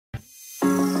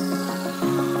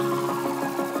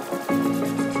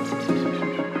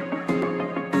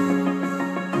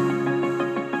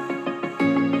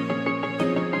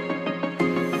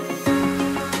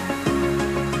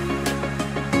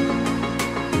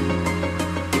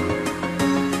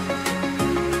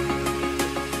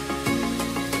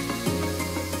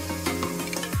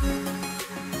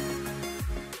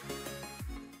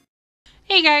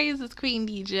Hey guys, it's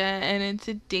Queendija, and in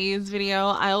today's video,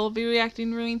 I will be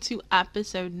reacting to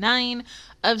episode 9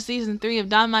 of season 3 of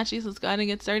Danmachi. So let's go ahead and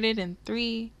get started in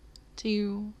 3,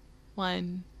 2,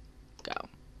 1, go.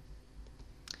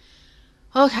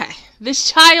 Okay,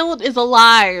 this child is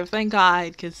alive, thank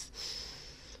God, because,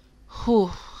 whew,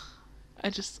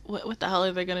 what the hell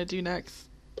are they gonna do next?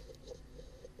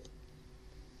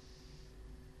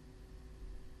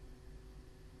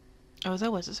 Oh, is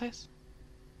that what's his face?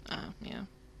 Oh, yeah.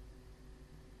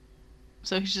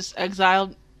 So he's just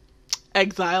exiled.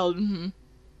 Exiled. Mm-hmm.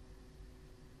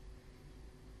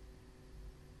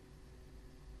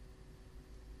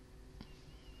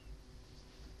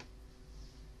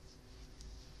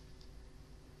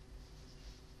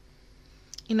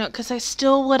 You know, because I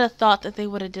still would have thought that they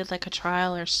would have did like a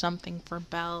trial or something for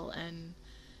Bell and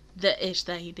the ish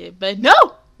that he did. But no!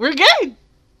 We're good!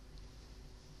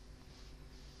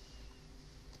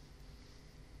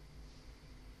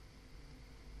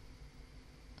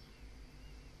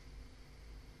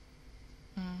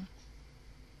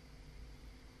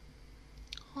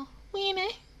 Oh,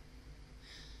 Weenie.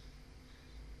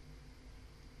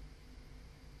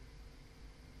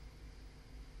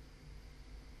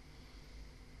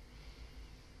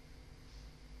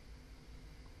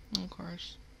 Of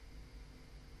course.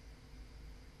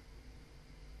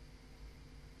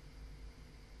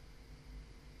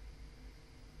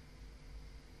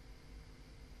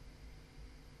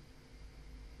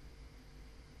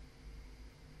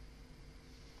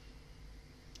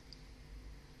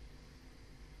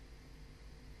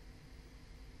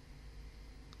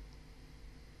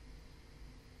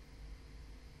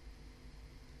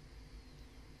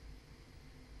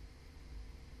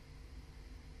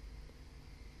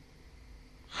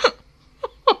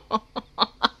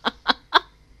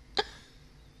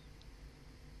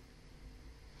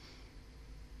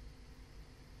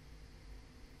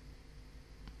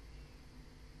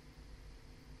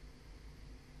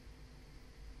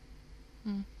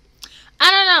 I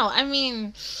don't know. I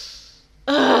mean,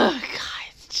 God,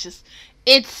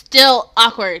 it's still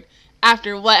awkward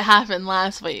after what happened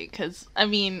last week. Because I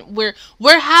mean,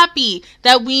 we're happy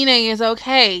that Weenie is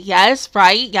okay. Yes,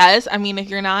 right? Yes. I mean, if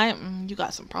you're not, you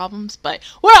got some problems. But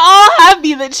we're all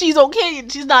happy that she's okay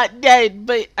and she's not dead.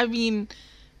 But I mean,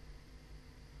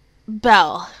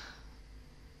 Belle,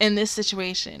 in this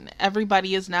situation,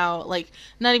 everybody is now like,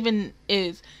 not even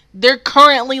is. They're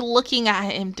currently looking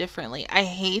at him differently. I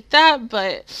hate that,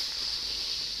 but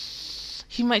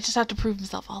he might just have to prove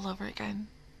himself all over again.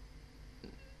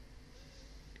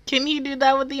 Can he do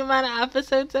that with the amount of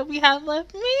episodes that we have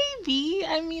left? Maybe.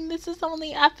 I mean, this is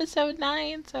only episode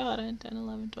 9, so hold on, 10,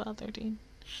 11, 12, 13.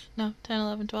 No, 10,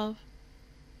 11, 12.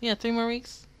 Yeah, 3 more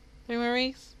weeks. 3 more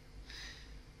weeks.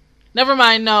 Never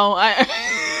mind, no.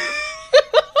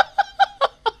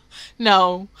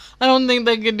 No, I don't think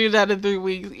they can do that in 3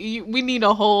 weeks. We need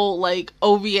a whole, like,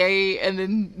 OVA and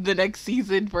then the next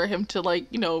season for him to, like,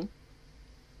 you know,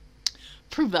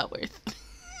 prove that worth.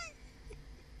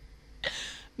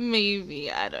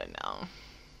 Maybe, I don't know.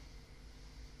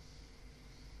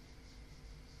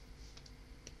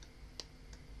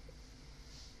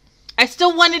 I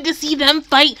still wanted to see them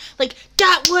fight. Like,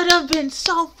 that would have been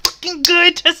so fucking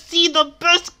good to see the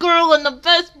best girl and the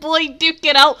best boy duke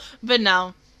it out. But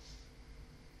no.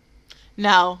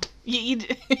 No,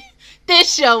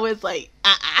 this show is like,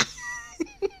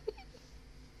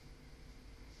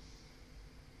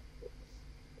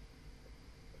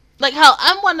 Like, hell,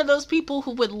 I'm one of those people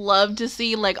who would love to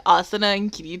see, like, Asuna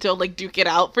and Kirito, like, duke it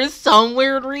out for some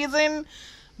weird reason.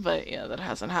 But, yeah, that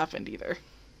hasn't happened either.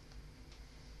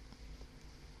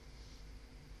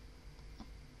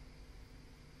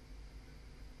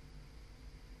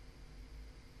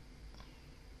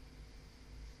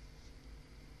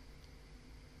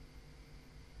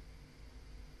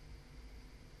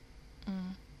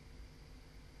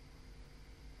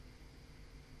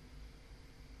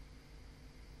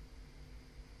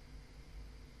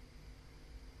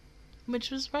 Which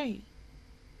was right.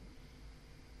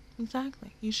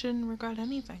 Exactly. You shouldn't regret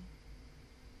anything.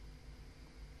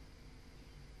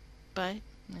 But,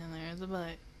 and there's a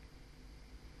but.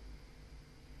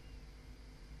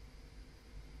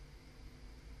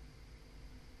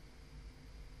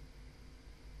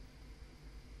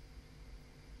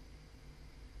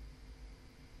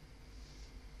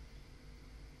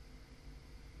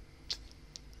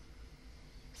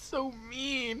 So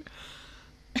mean.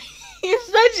 He's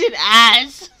such an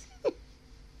ass.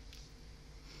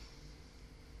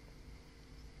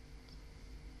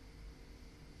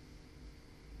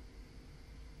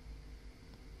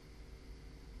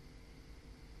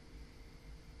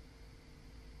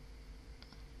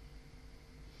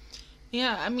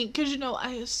 Yeah, I mean, because,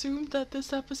 I assumed that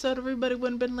this episode everybody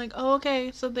would have been like, oh,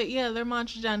 okay, so that, yeah, they're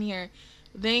monsters down here.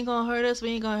 They ain't gonna hurt us, we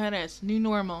ain't gonna hurt us. New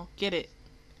normal. Get it.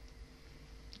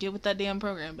 Get with that damn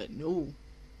program, but no.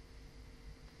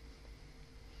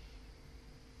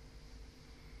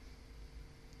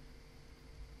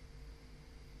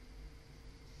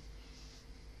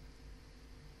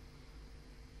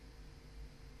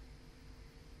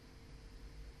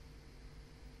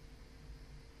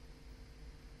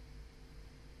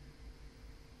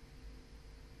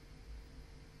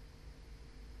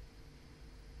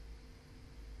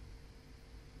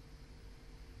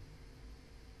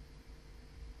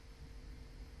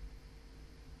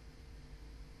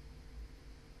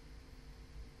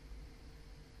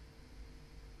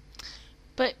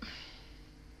 But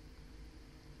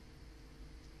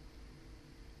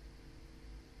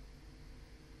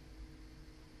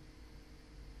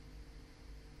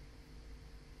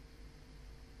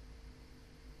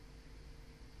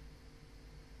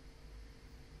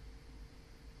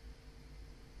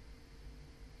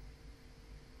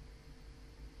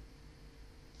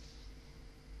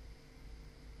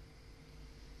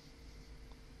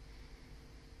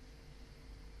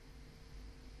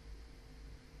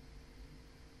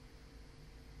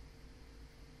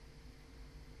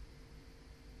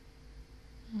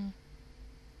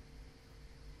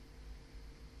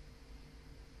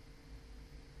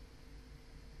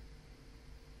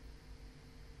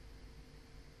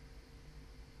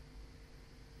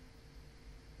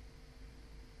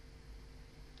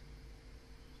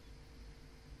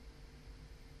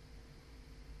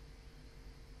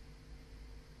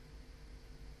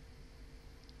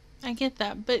I get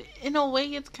that, but in a way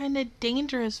it's kind of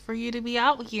dangerous for you to be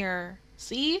out here.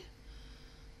 See?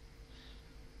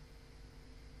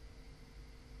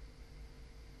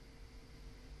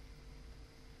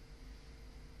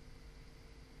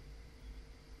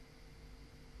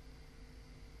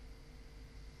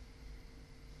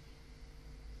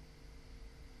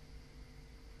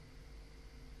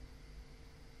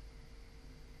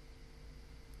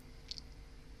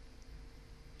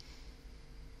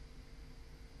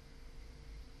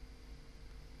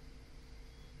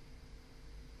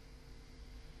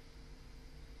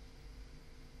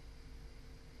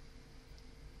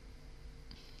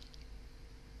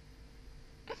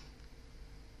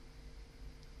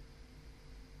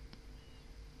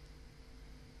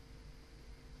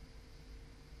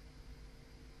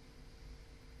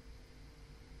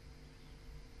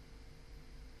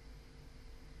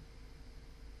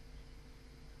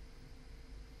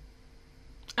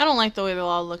 I don't like the way they'll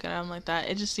all look at him like that.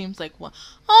 It just seems like, what?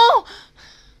 Oh!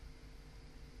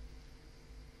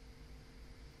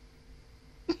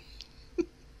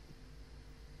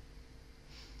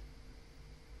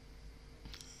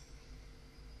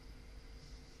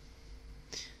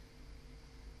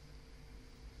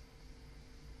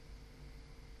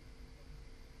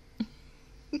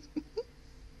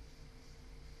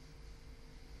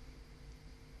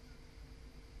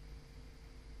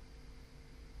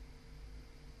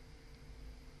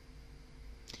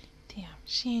 Damn,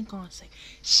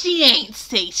 she ain't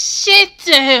say shit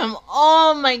to him.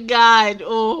 Oh my god.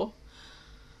 Oh.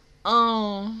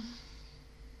 Oh.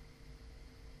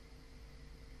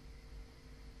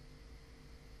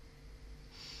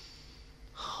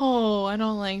 Oh, I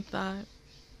don't like that.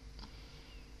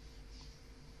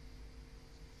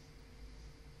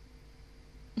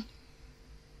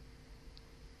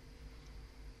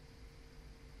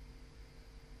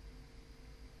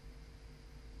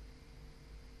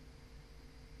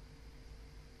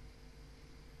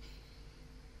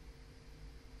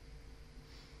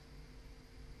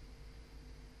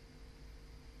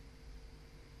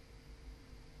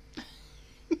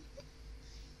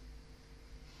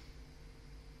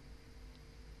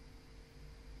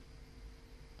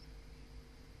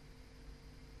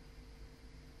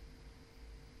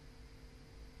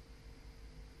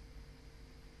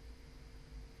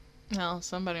 Hell,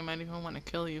 somebody might even want to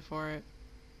kill you for it.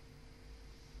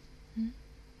 Hmm?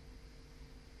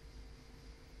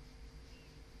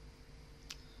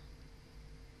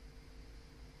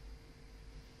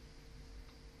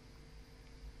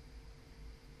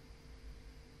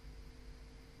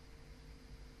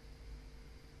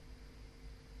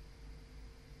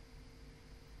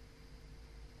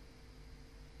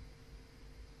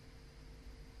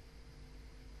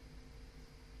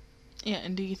 Yeah,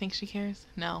 and do you think she cares?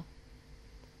 No.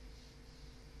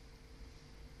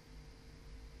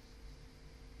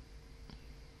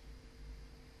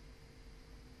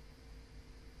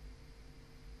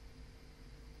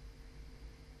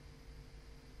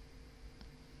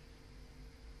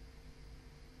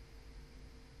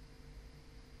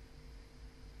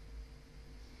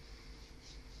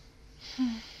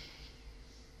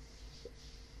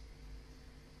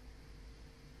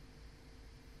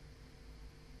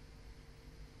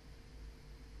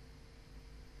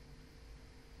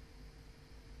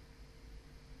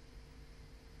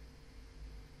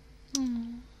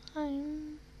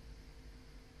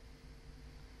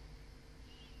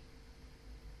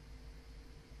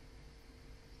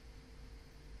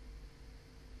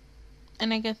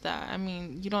 And I get that. I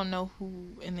mean, you don't know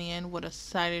who in the end would have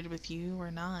sided with you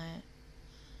or not.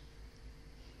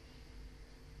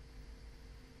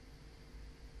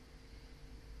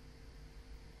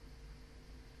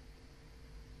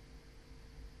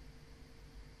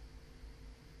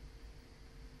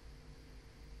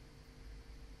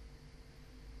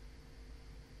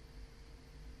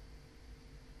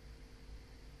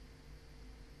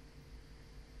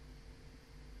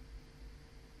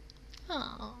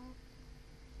 Oh.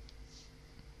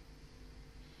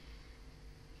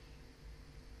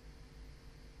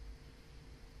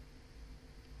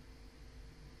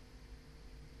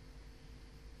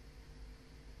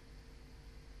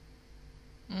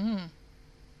 Mm.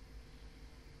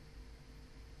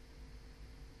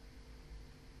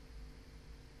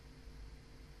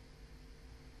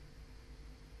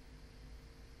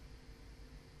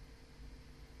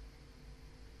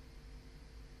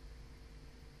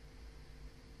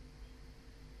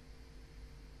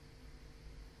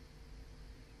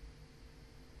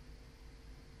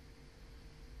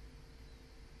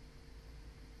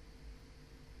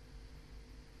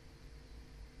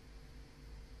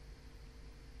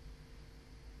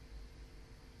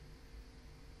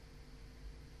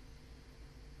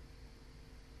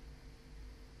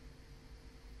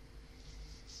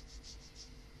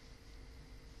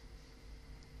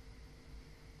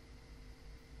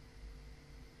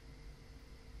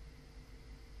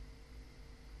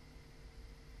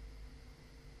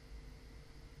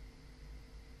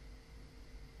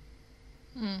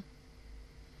 Mm.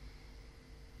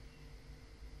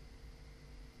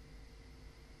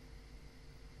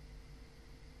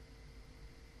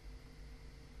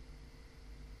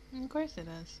 Of course it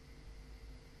is.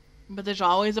 But there's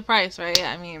always a price, right?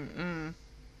 I mean,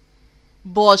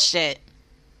 bullshit.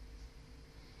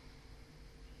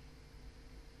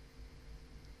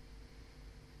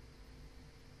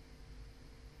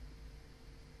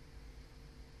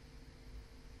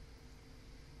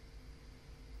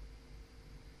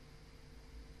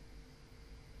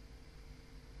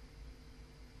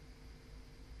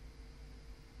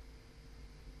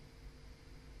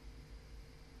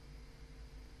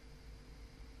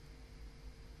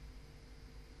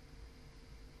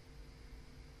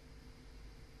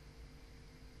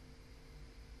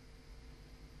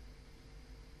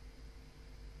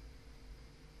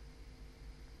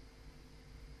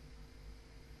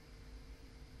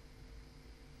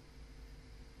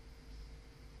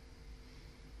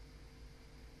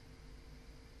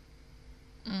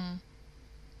 Mm.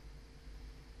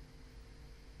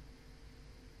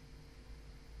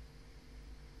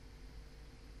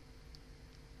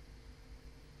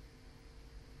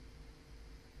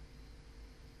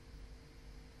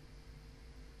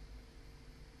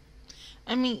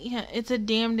 I mean, yeah, it's a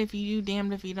damned if you do,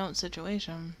 damned if you don't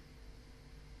situation.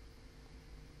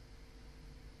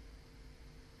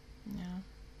 Yeah.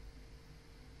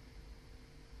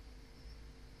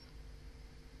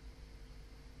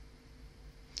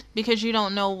 Because you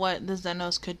don't know what the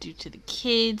Xenos could do to the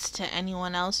kids, to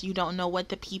anyone else. You don't know what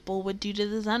the people would do to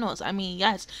the Xenos. I mean,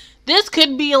 yes, this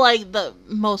could be like the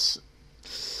most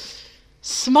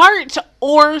smart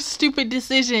or stupid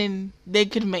decision they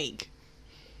could make.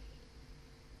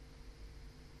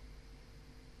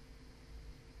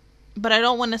 But I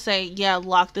don't want to say, yeah,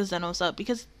 lock the Xenos up,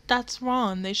 because that's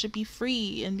wrong. They should be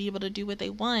free and be able to do what they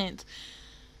want.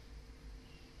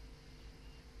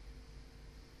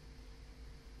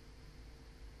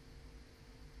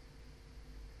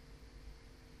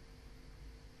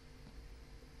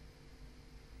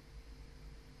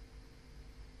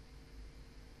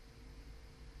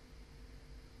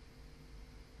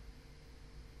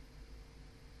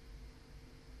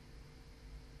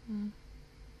 Mm.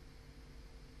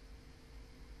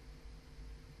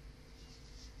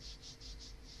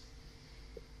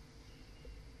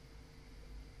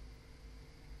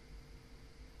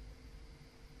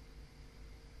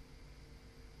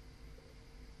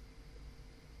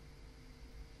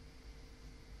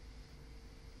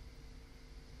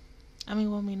 I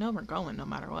mean, well, we know we're going no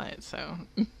matter what, so.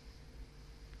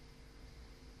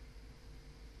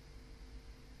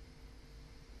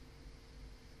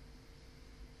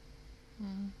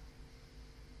 Mm.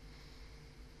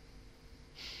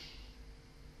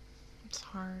 It's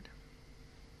hard.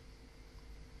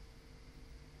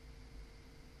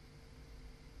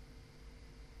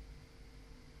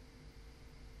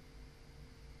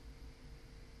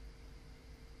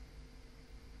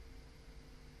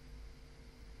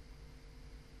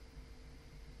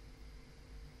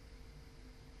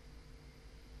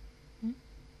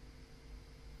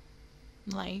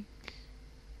 Like,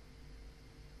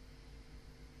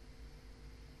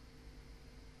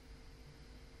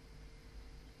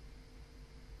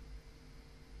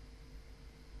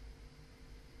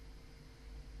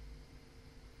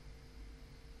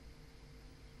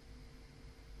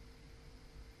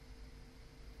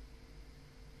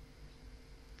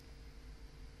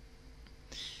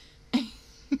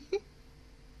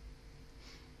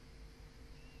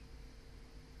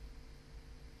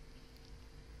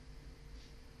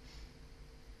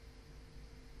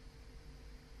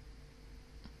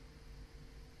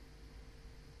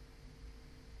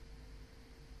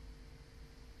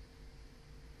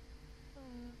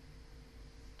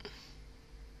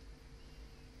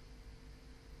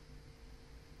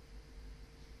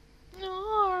 oh,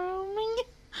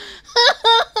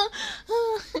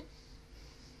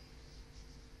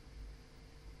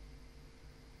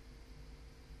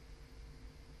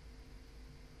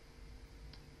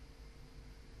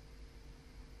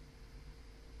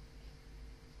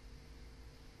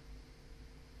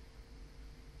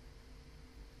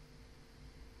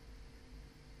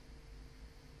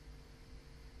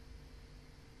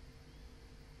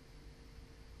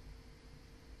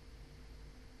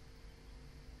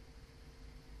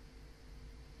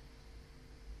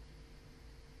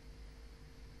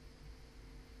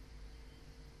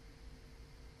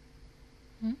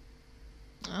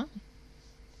 oh.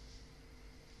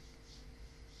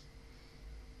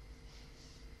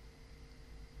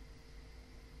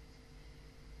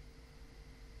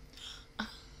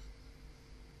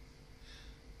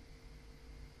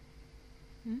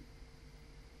 Hmm?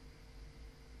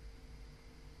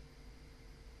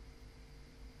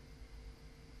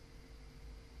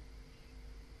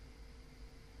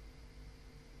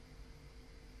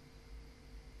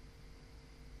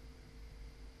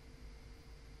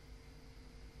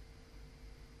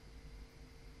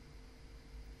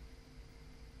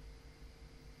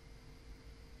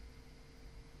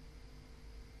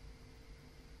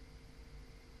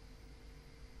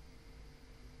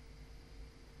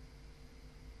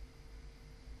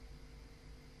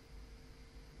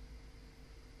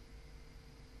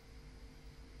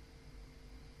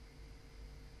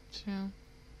 True.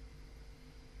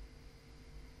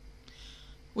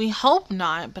 We hope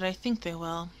not, but I think they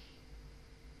will.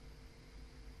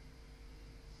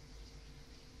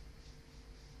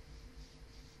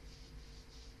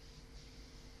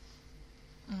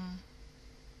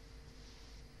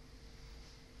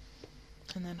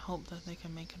 And then hope that they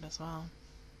can make it as well.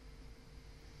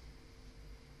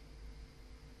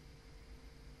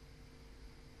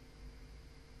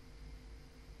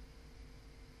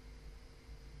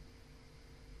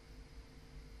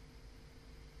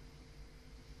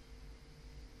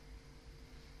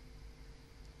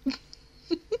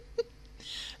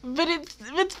 But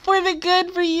it's for the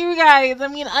good for you guys. I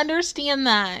mean, understand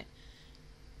that.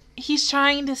 He's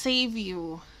trying to save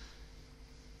you.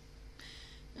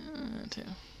 Too.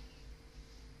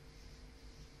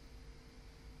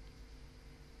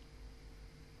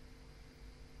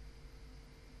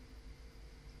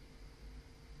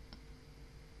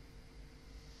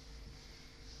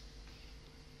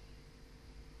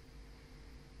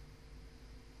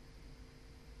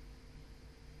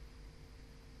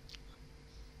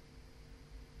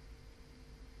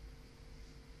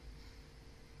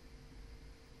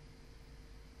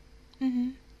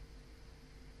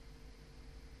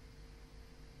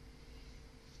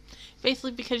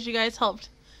 Basically, because you guys helped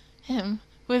him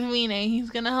with Mine, he's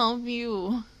gonna help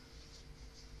you.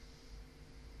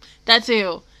 That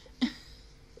too.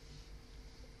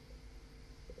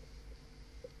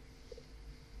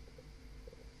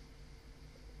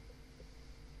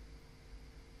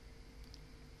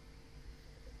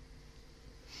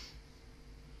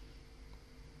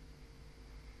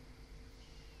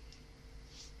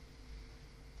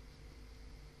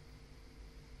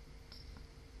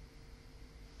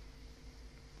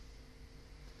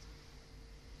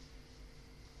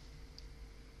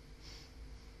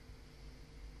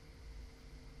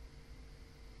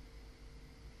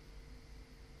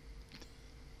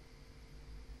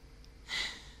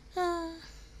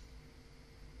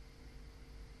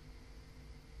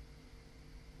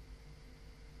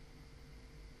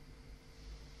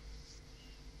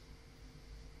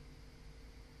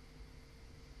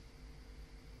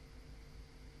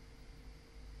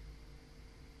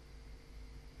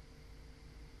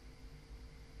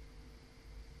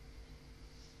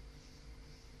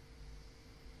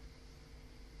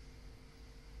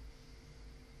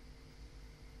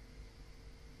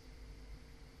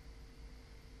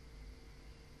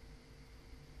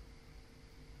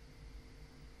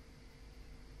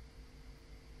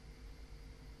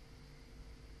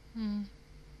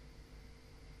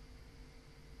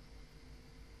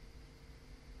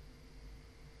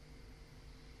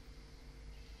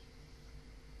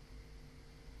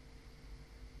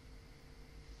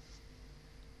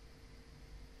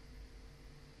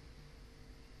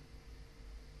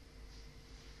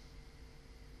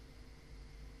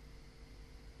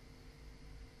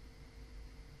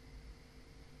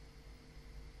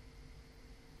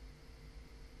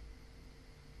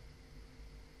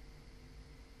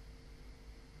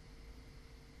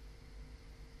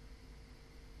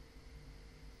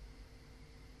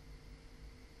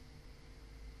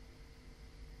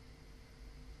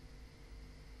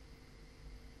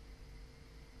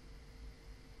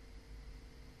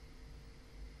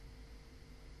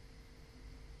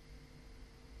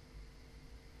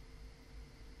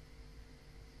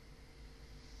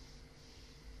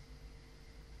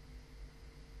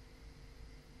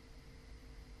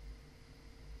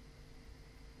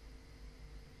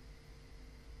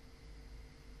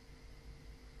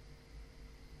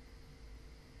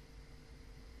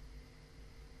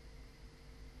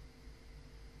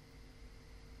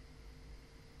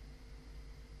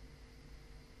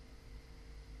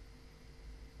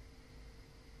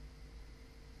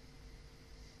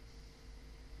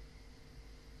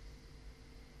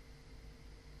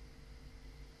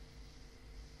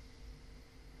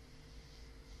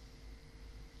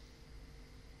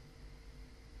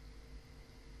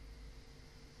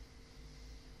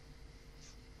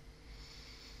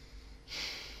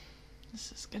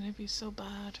 gonna be so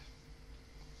bad.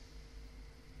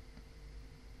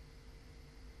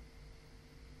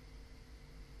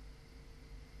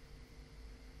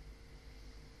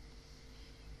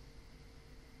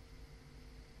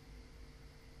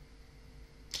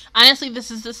 Honestly, this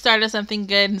is the start of something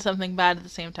good and something bad at the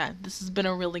same time. This has been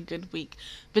a really good week.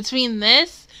 Between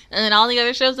this and then all the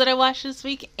other shows that I watched this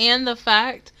week and the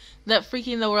fact that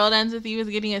freaking The World Ends With You is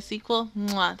getting a sequel,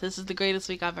 mwah, this is the greatest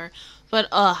week ever. But,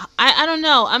 I don't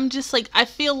know. I'm just like, I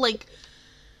feel like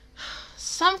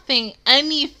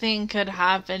anything could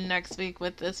happen next week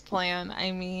with this plan.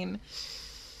 I mean,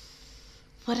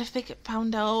 what if they get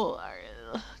found out?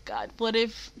 Or, God, what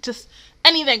if just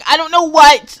anything? I don't know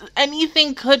what.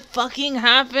 Anything could fucking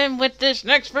happen with this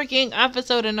next freaking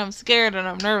episode, and I'm scared, and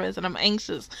I'm nervous, and I'm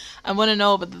anxious. I want to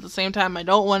know, but at the same time, I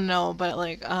don't want to know, but,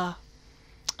 like,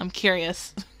 I'm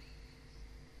curious.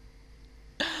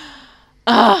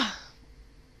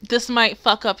 This might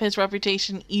fuck up his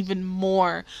reputation even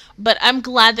more, but I'm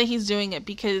glad that he's doing it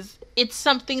because it's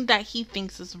something that he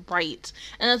thinks is right.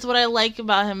 And that's what I like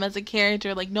about him as a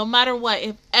character. Like, no matter what,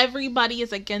 if everybody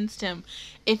is against him,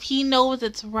 if he knows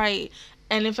it's right,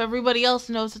 and if everybody else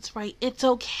knows it's right, it's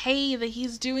okay that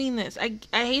he's doing this. I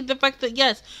hate the fact that,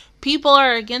 yes, people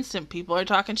are against him. People are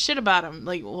talking shit about him.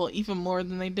 Like, well, even more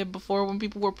than they did before when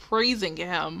people were praising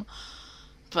him.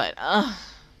 But,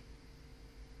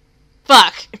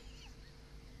 fuck.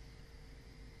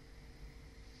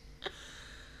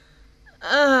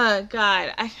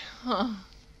 God.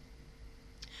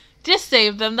 Just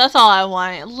save them. That's all I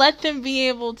want. Let them be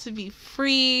able to be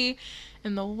free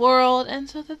in the world, and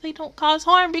so that they don't cause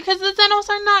harm, because the Xenos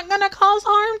are not gonna cause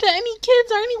harm to any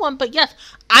kids or anyone. But yes,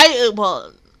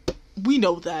 we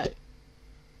know that.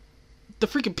 The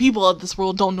freaking people of this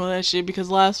world don't know that shit, because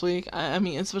last week, I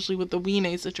mean, especially with the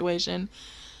Weene situation,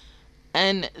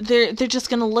 and they're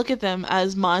just gonna look at them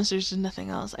as monsters and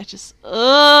nothing else.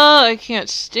 I can't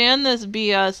stand this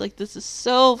BS. Like, this is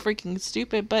so freaking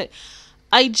stupid, but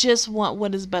I just want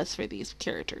what is best for these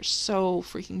characters so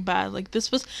freaking bad. Like,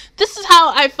 this is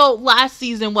how I felt last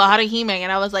season with Harahime,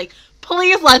 and I was like,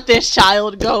 please let this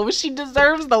child go. She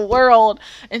deserves the world.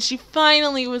 And she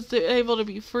finally was able to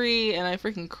be free, and I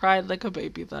freaking cried like a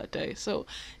baby that day. So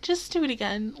just do it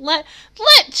again. Let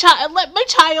my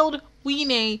child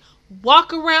Weene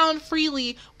walk around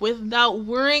freely without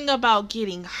worrying about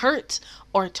getting hurt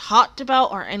or talked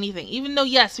about or anything. Even though,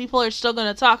 yes, people are still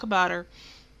going to talk about her,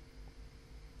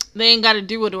 they ain't got to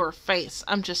do it to her face.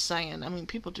 I'm just saying. I mean,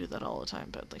 people do that all the time,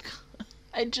 but, like,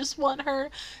 I just want her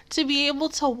to be able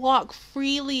to walk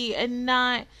freely and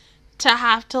not to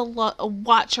have to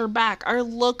watch her back or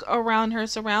look around her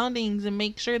surroundings and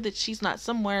make sure that she's not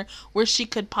somewhere where she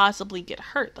could possibly get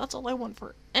hurt. That's all I want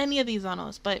for any of these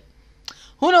Xenos, but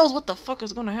who knows what the fuck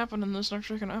is going to happen in this next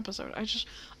freaking episode.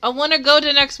 I want to go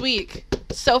to next week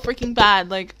so freaking bad.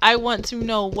 Like, I want to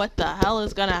know what the hell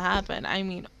is going to happen. I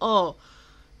mean, oh,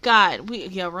 God.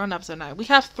 We're on episode 9. We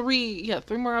have 3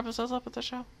 more episodes up at the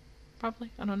show. Probably.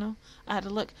 I don't know. I had to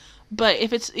look. But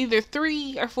if it's either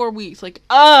 3 or 4 weeks, like,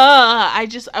 I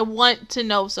want to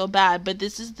know so bad. But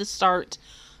this is the start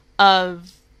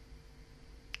of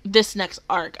this next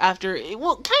arc after,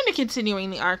 well, kind of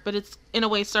continuing the arc, but it's in a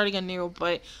way starting anew.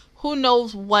 But who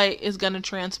knows what is going to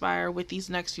transpire with these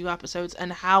next few episodes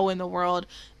and how in the world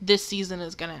this season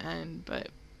is going to end. But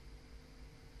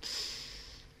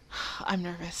I'm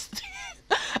nervous.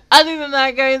 Other than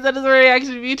that, guys, that is my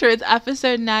reaction review towards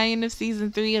episode 9 of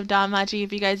season 3 of Danmachi.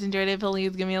 If you guys enjoyed it,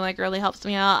 please give me a like. It really helps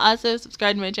me out. Also,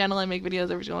 subscribe to my channel. I make videos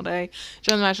every single day.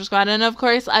 Join the Master Squad. And, of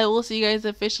course, I will see you guys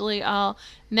officially all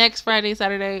next Friday,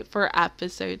 Saturday for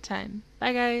episode 10.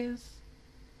 Bye, guys.